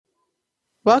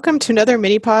Welcome to another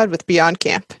mini pod with Beyond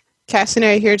Camp. Cassie and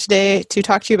I are here today to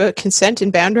talk to you about consent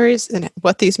and boundaries and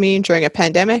what these mean during a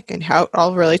pandemic and how it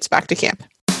all relates back to camp.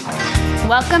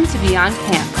 Welcome to Beyond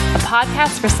Camp, a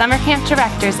podcast for summer camp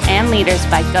directors and leaders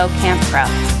by Go Camp Pro.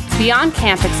 Beyond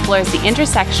Camp explores the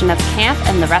intersection of camp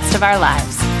and the rest of our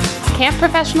lives. Camp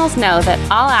professionals know that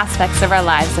all aspects of our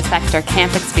lives affect our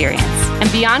camp experience,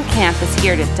 and Beyond Camp is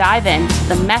here to dive into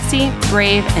the messy,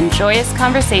 brave, and joyous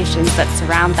conversations that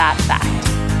surround that fact.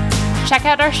 Check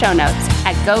out our show notes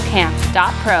at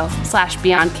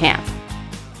gocamp.pro/beyondcamp.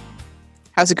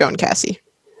 How's it going, Cassie?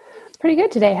 Pretty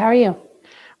good today. How are you?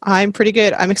 I'm pretty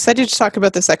good. I'm excited to talk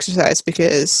about this exercise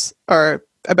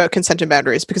about consent and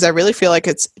boundaries because I really feel like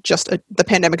it's just the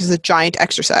pandemic is a giant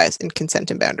exercise in consent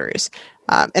and boundaries.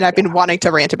 And I've been wanting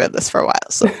to rant about this for a while,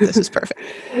 so this is perfect.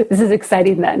 This is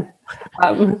exciting then.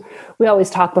 We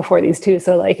always talk before these too,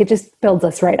 so it just builds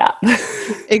us right up.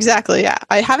 Exactly, yeah.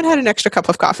 I haven't had an extra cup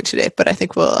of coffee today, but I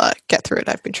think we'll get through it.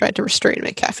 I've been trying to restrain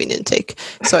my caffeine intake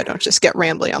so I don't just get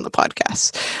rambly on the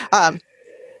podcast. I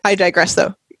digress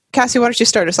though. Cassie, why don't you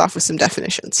start us off with some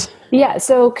definitions? Yeah,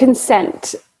 so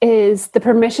consent is the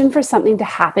permission for something to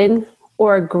happen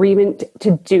or agreement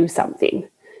to do something,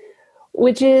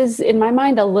 which is, in my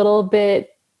mind, a little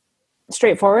bit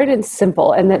straightforward and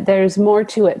simple, and that there's more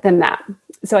to it than that.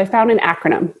 So I found an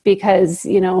acronym because,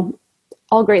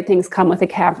 all great things come with an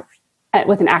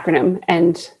acronym,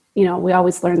 and, we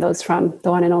always learn those from the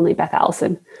one and only Beth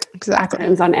Allison. Exactly.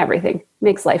 Acronyms on everything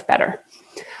makes life better.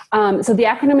 So the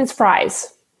acronym is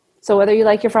FRIES. So whether you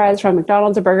like your fries from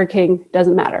McDonald's or Burger King,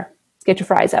 doesn't matter. Get your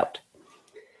fries out.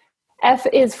 F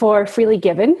is for freely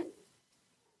given.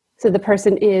 So the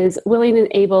person is willing and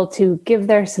able to give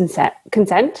their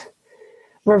consent.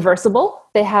 Reversible.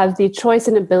 They have the choice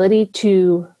and ability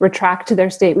to retract their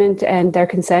statement and their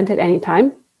consent at any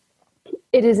time.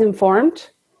 It is informed.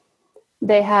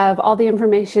 They have all the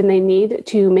information they need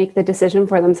to make the decision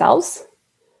for themselves.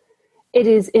 It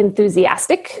is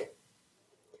enthusiastic.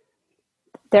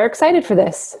 They're excited for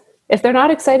this. If they're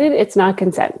not excited, it's not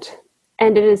consent.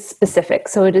 And it is specific.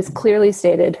 So it is clearly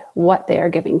stated what they are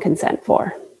giving consent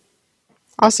for.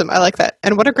 Awesome. I like that.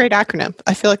 And what a great acronym.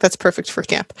 I feel like that's perfect for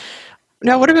camp.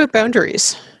 Now, what about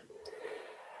boundaries?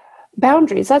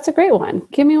 Boundaries. That's a great one.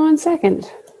 Give me 1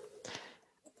 second.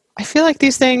 I feel like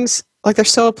these things, they're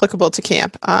so applicable to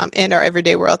camp and our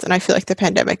everyday world. And I feel like the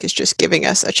pandemic is just giving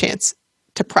us a chance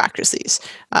to practice these.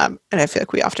 And I feel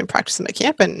like we often practice them at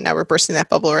camp, and now we're bursting that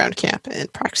bubble around camp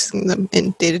and practicing them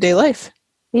in day-to-day life.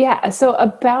 Yeah, so a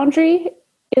boundary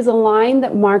is a line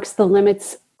that marks the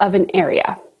limits of an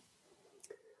area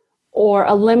or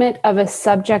a limit of a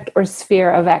subject or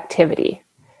sphere of activity,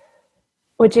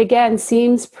 which again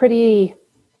seems pretty,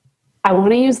 I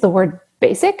want to use the word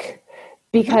basic,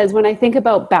 because when I think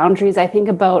about boundaries, I think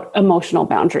about emotional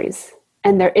boundaries.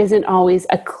 And there isn't always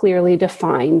a clearly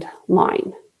defined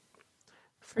line.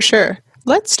 For sure.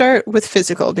 Let's start with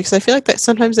physical, because I feel like that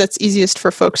sometimes that's easiest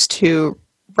for folks to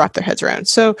wrap their heads around.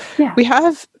 So we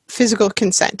have physical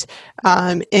consent.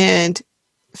 And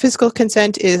physical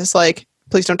consent is like,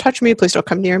 please don't touch me, please don't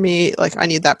come near me, I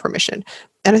need that permission.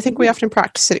 And I think we often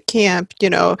practice it at camp.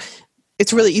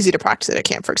 It's really easy to practice it at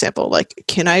camp, for example.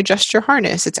 Can I adjust your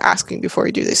harness? It's asking before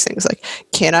you do these things.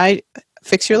 Can I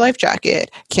fix your life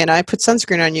jacket? Can I put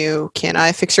sunscreen on you? Can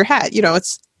I fix your hat?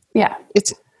 It's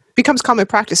becomes common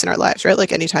practice in our lives,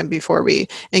 right? Anytime before we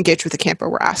engage with a camper,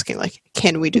 we're asking,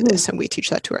 can we do this? And we teach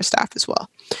that to our staff as well.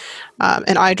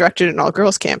 And I directed an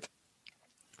all-girls camp.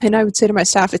 And I would say to my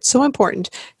staff, it's so important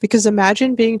because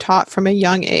imagine being taught from a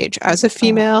young age as a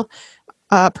female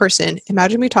person,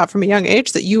 imagine being taught from a young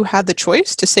age that you had the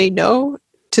choice to say no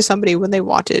to somebody when they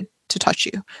wanted to touch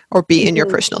you or be in your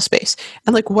personal space.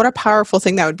 And what a powerful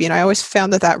thing that would be. And I always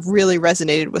found that really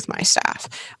resonated with my staff,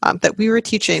 that we were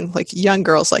teaching young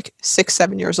girls 6,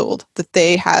 7 years old, that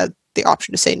they had the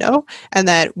option to say no, and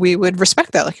that we would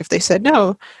respect that. If they said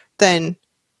no, then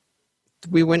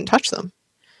we wouldn't touch them.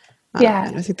 And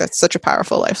I think that's such a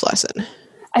powerful life lesson.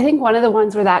 I think one of the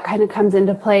ones where that kind of comes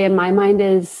into play in my mind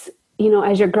is,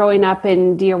 as you're growing up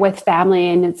and you're with family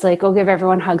and it's go give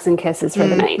everyone hugs and kisses for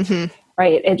the night.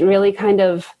 Right. It really kind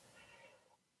of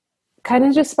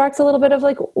just sparks a little bit of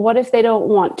what if they don't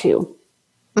want to?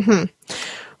 Mm-hmm.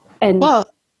 And on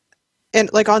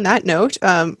that note,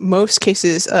 most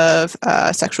cases of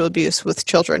sexual abuse with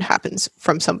children happens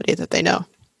from somebody that they know.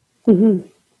 Mm-hmm.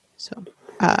 So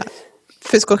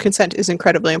physical consent is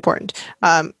incredibly important.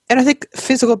 And I think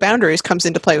physical boundaries comes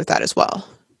into play with that as well.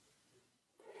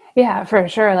 Yeah, for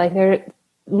sure. They're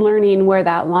learning where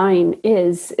that line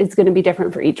is going to be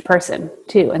different for each person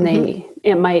too. And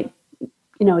it might,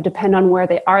 depend on where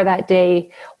they are that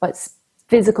day, what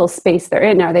physical space they're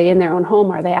in. Are they in their own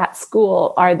home? Are they at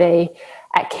school? Are they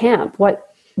at camp? What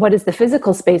is the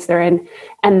physical space they're in?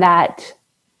 And that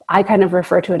I kind of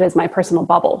refer to it as my personal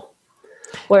bubble.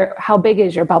 How big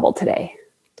is your bubble today?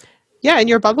 Yeah, and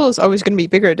your bubble is always going to be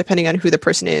bigger depending on who the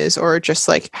person is, or just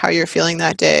like how you're feeling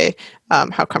that day,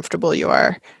 how comfortable you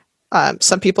are.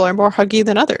 Some people are more huggy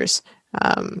than others.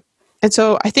 And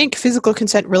so I think physical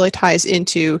consent really ties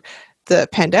into the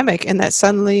pandemic, and that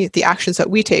suddenly the actions that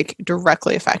we take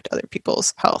directly affect other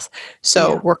people's health.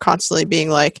 So we're constantly being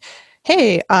like,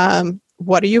 hey,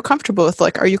 what are you comfortable with?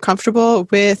 Like, are you comfortable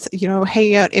with,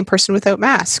 hanging out in person without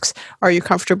masks? Are you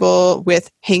comfortable with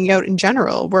hanging out in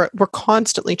general? We're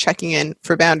constantly checking in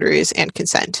for boundaries and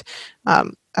consent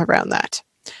around that.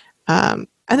 And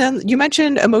then you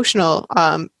mentioned emotional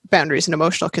boundaries and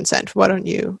emotional consent. Why don't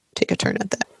you take a turn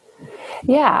at that?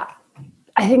 Yeah,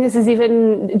 I think this is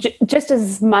even just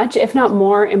as much, if not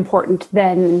more important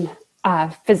than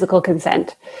physical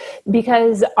consent,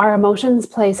 because our emotions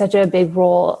play such a big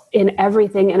role in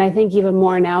everything. And I think even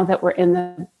more now that we're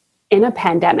in a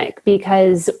pandemic,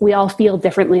 because we all feel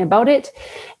differently about it,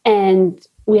 and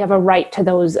we have a right to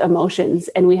those emotions,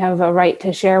 and we have a right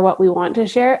to share what we want to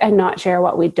share and not share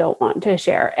what we don't want to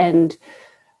share. And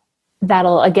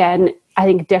that'll, again, I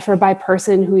think, differ by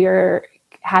person who you're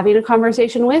having a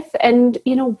conversation with, and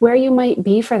where you might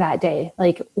be for that day.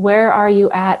 Like, where are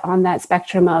you at on that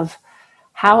spectrum of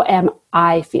how am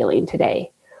I feeling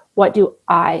today? What do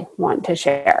I want to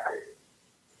share?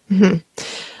 Mm-hmm.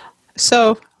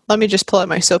 So let me just pull out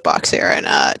my soapbox here and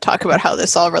talk about how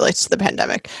this all relates to the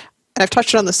pandemic. And I've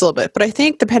touched on this a little bit, but I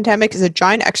think the pandemic is a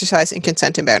giant exercise in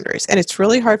consent and boundaries. And it's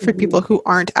really hard for people who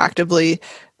aren't actively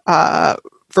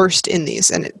versed in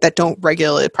these and that don't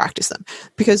regularly practice them.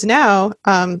 Because now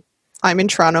I'm in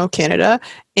Toronto, Canada,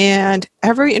 and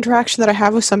every interaction that I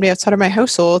have with somebody outside of my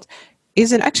household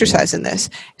is an exercise in this.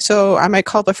 So I might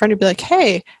call up a friend and be like,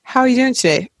 hey, how are you doing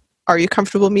today? Are you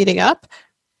comfortable meeting up?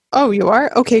 Oh, you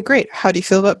are? Okay, great. How do you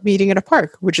feel about meeting at a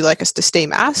park? Would you like us to stay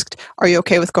masked? Are you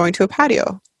okay with going to a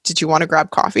patio? Did you want to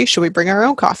grab coffee? Should we bring our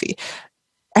own coffee?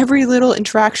 Every little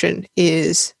interaction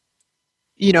is,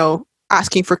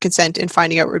 asking for consent and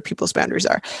finding out where people's boundaries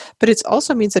are. But it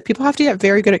also means that people have to get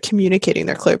very good at communicating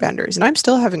their clear boundaries. And I'm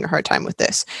still having a hard time with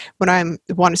this. When I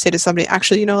want to say to somebody,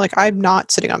 actually, I'm not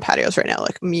sitting on patios right now.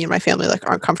 Like, me and my family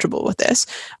aren't comfortable with this.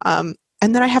 And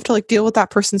then I have to deal with that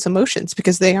person's emotions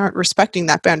because they aren't respecting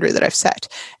that boundary that I've set.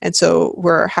 And so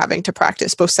we're having to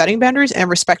practice both setting boundaries and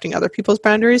respecting other people's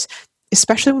boundaries,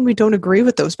 especially when we don't agree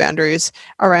with those boundaries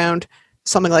around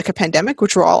something like a pandemic,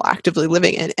 which we're all actively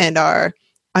living in, and our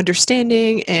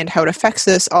understanding and how it affects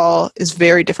us all is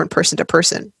very different person to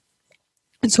person.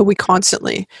 And so we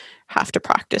constantly have to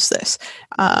practice this.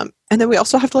 And then we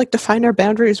also have to define our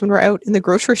boundaries when we're out in the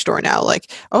grocery store now.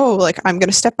 I'm going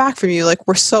to step back from you.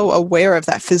 We're so aware of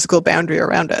that physical boundary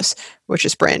around us, which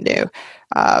is brand new.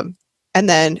 And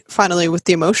then finally, with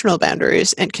the emotional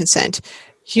boundaries and consent,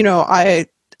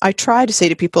 I try to say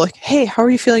to people, hey, how are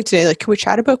you feeling today? Can we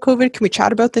chat about COVID? Can we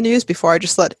chat about the news before I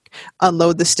just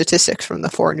unload the statistics from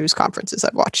the 4 news conferences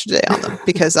I've watched today on them?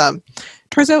 Because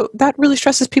turns out that really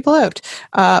stresses people out,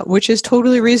 which is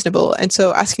totally reasonable. And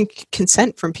so asking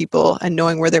consent from people and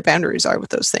knowing where their boundaries are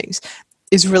with those things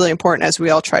is really important as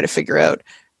we all try to figure out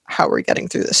how we're getting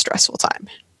through this stressful time.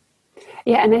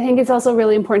 Yeah, and I think it's also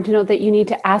really important to note that you need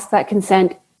to ask that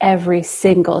consent every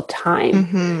single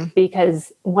time,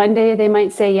 because one day they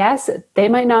might say yes, they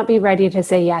might not be ready to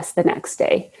say yes the next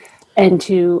day. And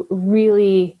to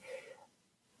really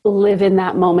live in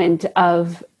that moment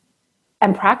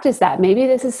and practice that. Maybe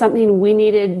this is something we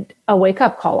needed a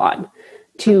wake-up call on,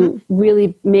 to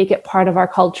really make it part of our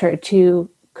culture, to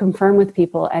confirm with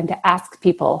people and to ask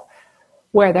people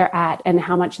where they're at and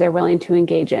how much they're willing to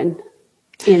engage in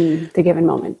the given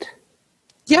moment.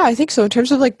 Yeah, I think so. In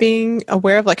terms of being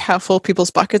aware of how full people's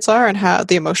buckets are and how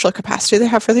the emotional capacity they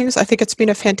have for things, I think it's been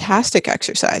a fantastic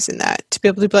exercise in that, to be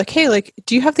able to be hey,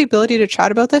 do you have the ability to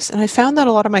chat about this? And I found that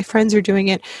a lot of my friends are doing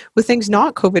it with things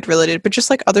not COVID related, but just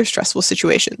other stressful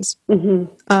situations.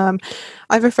 I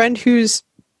have a friend who's,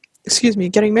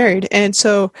 getting married. And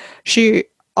so she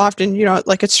often,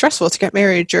 it's stressful to get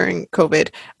married during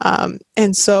COVID.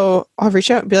 And so I'll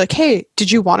reach out and be hey, did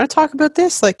you want to talk about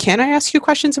this? Can I ask you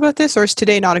questions about this? Or is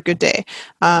today not a good day?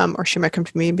 Or she might come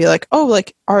to me and be do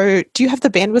you have the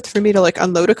bandwidth for me to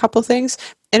unload a couple things?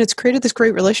 And it's created this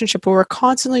great relationship where we're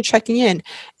constantly checking in,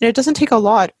 and it doesn't take a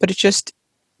lot, but it just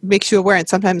makes you aware. And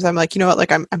sometimes I'm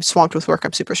I'm swamped with work.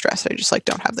 I'm super stressed. I just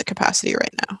don't have the capacity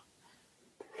right now.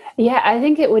 Yeah, I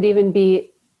think it would even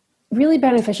be really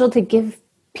beneficial to give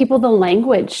people the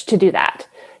language to do that,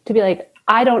 to be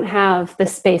I don't have the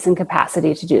space and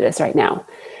capacity to do this right now,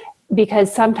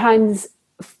 because sometimes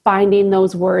finding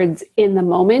those words in the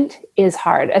moment is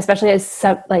hard, especially as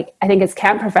I think as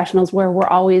camp professionals, where we're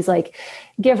always like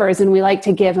givers and we like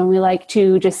to give and we like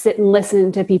to just sit and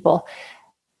listen to people.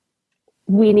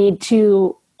 We need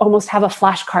to almost have a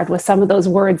flashcard with some of those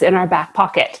words in our back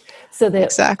pocket so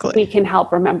that we can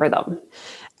help remember them.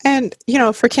 And,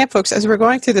 for camp folks, as we're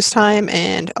going through this time,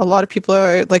 and a lot of people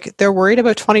are they're worried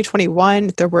about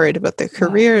 2021, they're worried about their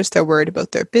careers, they're worried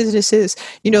about their businesses.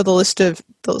 The list of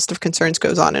concerns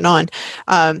goes on.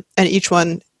 And each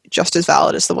one just as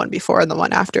valid as the one before and the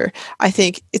one after. I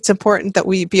think it's important that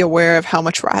we be aware of how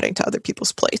much we're adding to other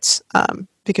people's plates,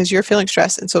 because you're feeling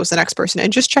stressed and so is the next person.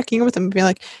 And just checking in with them and being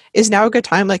like, is now a good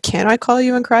time? Can I call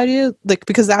you and cry to you?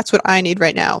 Because that's what I need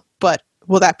right now. But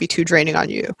will that be too draining on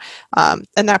you? And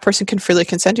that person can freely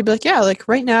consent to be like, yeah,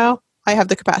 right now I have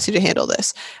the capacity to handle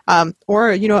this.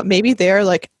 Or, maybe they're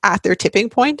at their tipping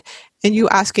point, and you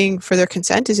asking for their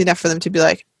consent is enough for them to be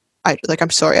like, I'm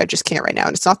sorry, I just can't right now.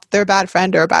 And it's not that they're a bad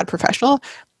friend or a bad professional.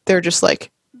 They're just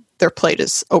their plate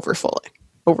is overflowing,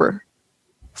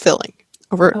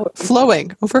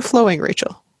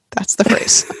 Rachel. That's the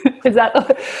phrase. Is that?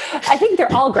 I think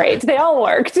they're all great. They all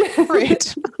worked.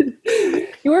 Right.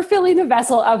 You were filling a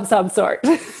vessel of some sort.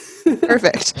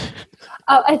 Perfect.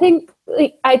 I think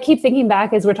I keep thinking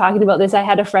back as we're talking about this. I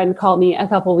had a friend call me a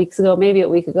couple weeks ago, maybe a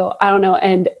week ago. I don't know.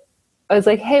 And I was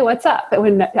like, hey, what's up? And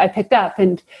when I picked up,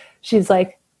 and she's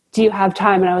like, do you have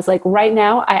time? And I was like, right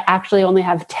now, I actually only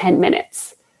have 10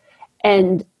 minutes.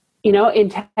 And, in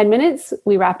 10 minutes,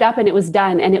 we wrapped up and it was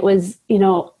done. And it was,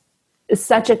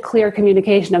 such a clear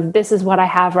communication of this is what I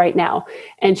have right now.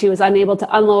 And she was unable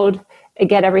to unload and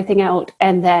get everything out.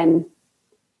 And then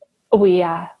we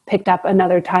picked up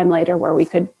another time later where we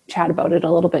could chat about it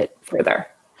a little bit further.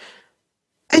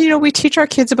 And, we teach our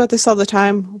kids about this all the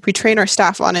time. We train our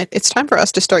staff on it. It's time for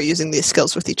us to start using these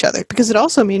skills with each other, because it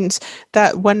also means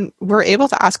that when we're able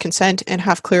to ask consent and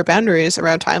have clear boundaries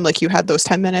around time, like you had those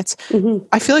 10 minutes,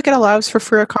 I feel like it allows for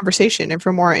freer conversation and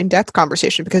for more in-depth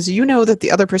conversation, because that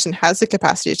the other person has the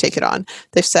capacity to take it on.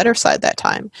 They've set aside that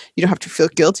time. You don't have to feel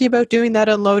guilty about doing that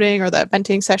unloading or that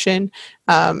venting session.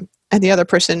 And the other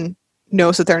person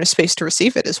knows that they're in a space to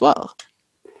receive it as well.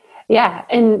 Yeah.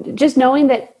 And just knowing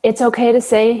that it's okay to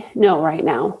say no right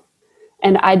now.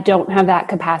 And I don't have that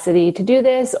capacity to do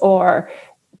this, or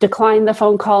decline the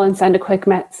phone call and send a quick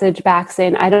message back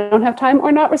saying I don't have time,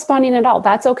 or not responding at all.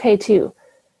 That's okay too.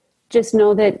 Just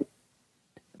know that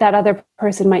that other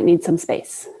person might need some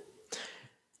space.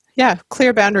 Yeah.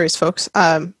 Clear boundaries, folks.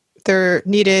 They're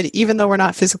needed, even though we're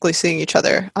not physically seeing each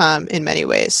other. In many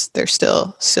ways, they're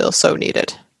still so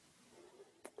needed.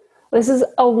 This is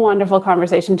a wonderful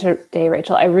conversation today,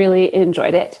 Rachel. I really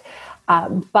enjoyed it.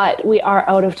 But we are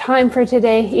out of time for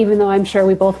today, even though I'm sure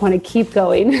we both want to keep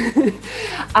going.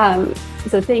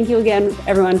 So thank you again,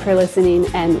 everyone, for listening,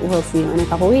 and we'll see you in a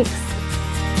couple weeks.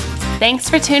 Thanks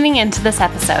for tuning in to this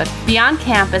episode. Beyond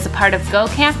Camp is a part of Go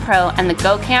Camp Pro and the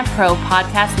Go Camp Pro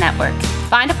podcast network.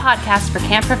 Find a podcast for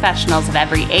camp professionals of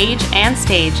every age and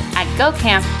stage at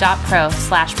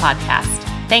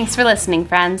gocamp.pro/podcast. Thanks for listening,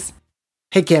 friends.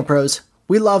 Hey Camp Pros,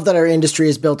 we love that our industry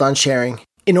is built on sharing.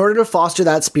 In order to foster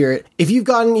that spirit, if you've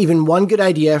gotten even one good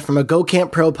idea from a Go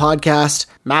Camp Pro podcast,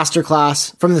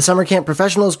 masterclass, from the Summer Camp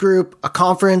Professionals group, a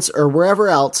conference, or wherever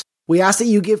else, we ask that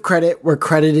you give credit where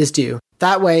credit is due.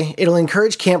 That way, it'll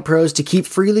encourage camp pros to keep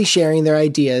freely sharing their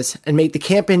ideas and make the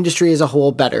camp industry as a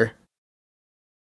whole better.